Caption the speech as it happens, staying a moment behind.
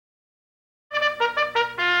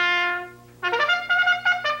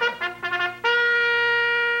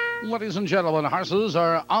Ladies and gentlemen, horses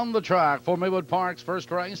are on the track for Maywood Park's first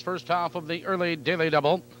race, first half of the early daily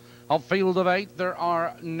double. A field of 8, there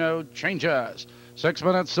are no changes. 6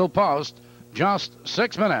 minutes still post, just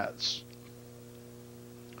 6 minutes.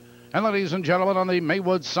 And ladies and gentlemen, on the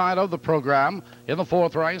Maywood side of the program, in the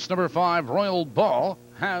 4th race, number 5, Royal Ball,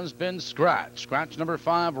 has been scratched. Scratch number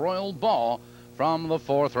 5, Royal Ball, from the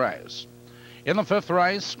 4th race. In the 5th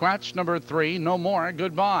race, scratch number 3, No More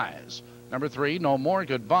Goodbyes. Number 3, No More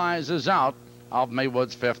Goodbyes, is out of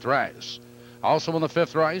Maywood's 5th race. Also in the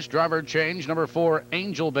 5th race, driver change, number 4,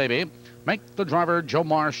 Angel Baby. Make the driver Joe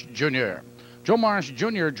Marsh Jr. Joe Marsh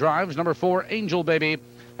Jr. drives number 4, Angel Baby,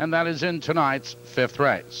 and that is in tonight's 5th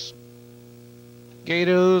race. Gate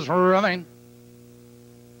is running.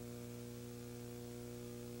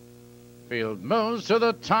 Field moves to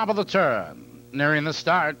the top of the turn, nearing the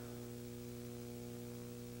start.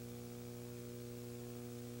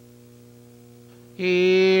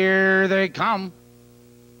 Here they come.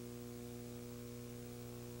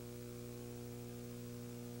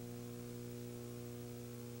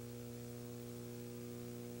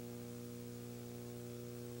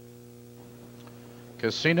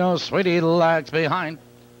 Casino Sweetie lags behind.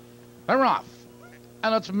 They're off.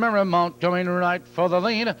 And it's Marymount going right for the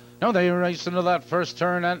lead. Now they race into that first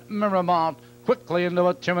turn, and Marymount quickly into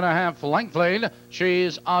a 2.5 length lead.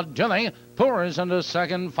 She's a Dilly. Pours into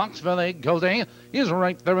second. Fox Valley Goldie is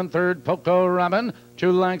right there in third. Poco Robin.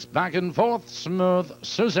 2 lengths back and forth. Smooth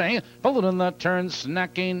Susie. Followed in that turn.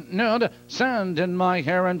 Snacking Nude. Sand in My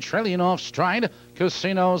Hair, and trailing off stride.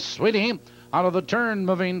 Casino Sweetie. Out of the turn,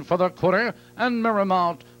 moving for the quarter, and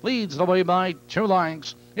Marymount leads the way by 2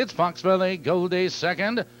 lengths. It's Fox Valley Goldie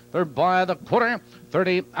second. They're by the quarter,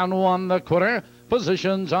 30-1 the quarter.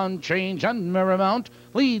 Positions on change, and Marymount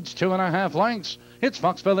leads 2.5 lengths. It's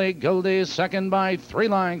Fox Valley Goldie second by 3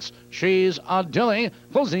 lengths. She's a Dilly.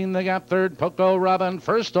 Closing the gap third, Poco Robin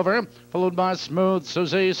first over, followed by Smooth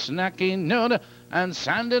Susie, Snacking Nude, and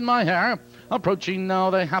Sand in My Hair. Approaching now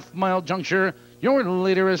the half-mile juncture. Your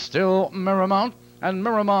leader is still Marymount, and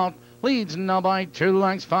Marymount leads now by 2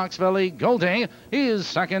 lengths. Fox Valley Goldie is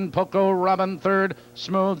second. Poco Robin third.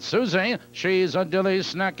 Smooth Susie, she's a Dilly,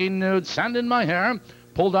 Snacking Nude, Sand in My Hair.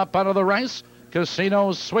 Pulled up out of the race,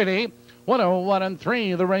 Casino Sweetie. 101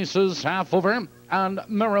 3, the race is half over, and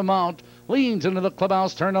Marymount leans into the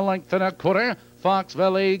clubhouse turn, a length and a quarter. Fox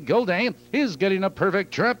Valley Goldie is getting a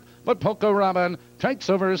perfect trip, but Poco Robin takes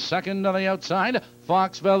over second on the outside.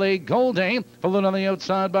 Fox Valley Goldie, followed on the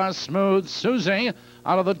outside by Smooth Susie.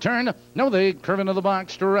 Out of the turn, now they curve into the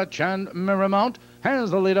box stretch, and Marymount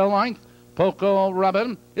has the lead a length. Poco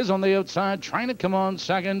Robin is on the outside, trying to come on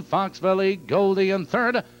second. Fox Valley Goldie in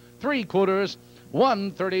third. 3/4,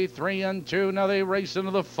 1:33 2. Now they race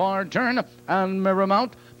into the far turn, and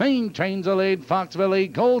Marymount maintains the lead. Fox Valley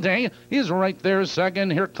Goldie is right there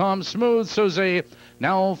second. Here comes Smooth Susie.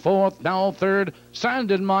 Now 4th, now 3rd.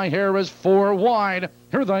 Sand in My Hair is 4 wide.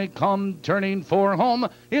 Here they come, turning 4 home.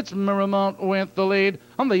 It's Marymount with the lead.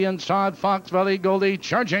 On the inside, Fox Valley Goldie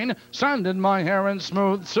charging. Sand in My Hair and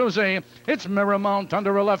Smooth Susie. It's Marymount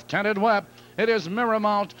under a left-handed whip. It is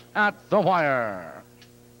Marymount at the wire.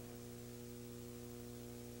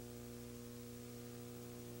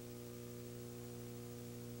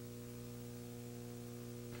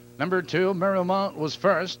 Number 2, Marymount was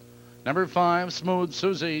first. Number 5, Smooth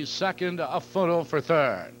Susie, second. A photo for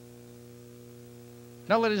third.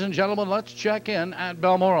 Now, ladies and gentlemen, let's check in at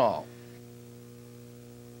Balmoral.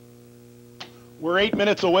 We're 8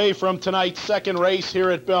 minutes away from tonight's second race here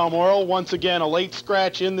at Balmoral. Once again, a late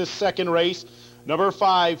scratch in this second race. Number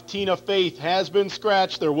 5, Tina Faith, has been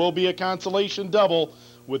scratched. There will be a consolation double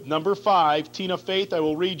with number 5, Tina Faith. I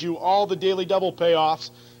will read you all the daily double payoffs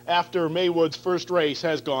after Maywood's first race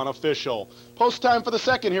has gone official. Post time for the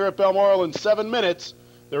second here at Balmoral in 7 minutes.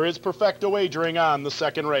 There is perfecto wagering on the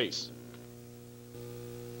second race.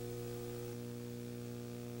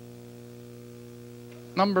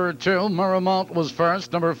 Number 2, Marymount was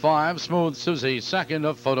first. Number 5, Smooth Susie, second.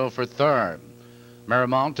 A photo for third.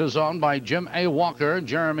 Marymount is owned by Jim A. Walker,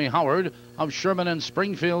 Jeremy Howard of Sherman and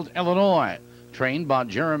Springfield, Illinois. Trained by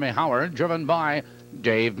Jeremy Howard, driven by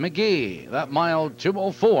Dave Magee. That mile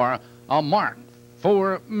 2:04, a mark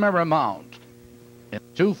for Marymount.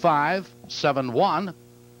 2571,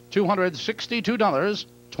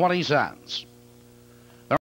 $262.20.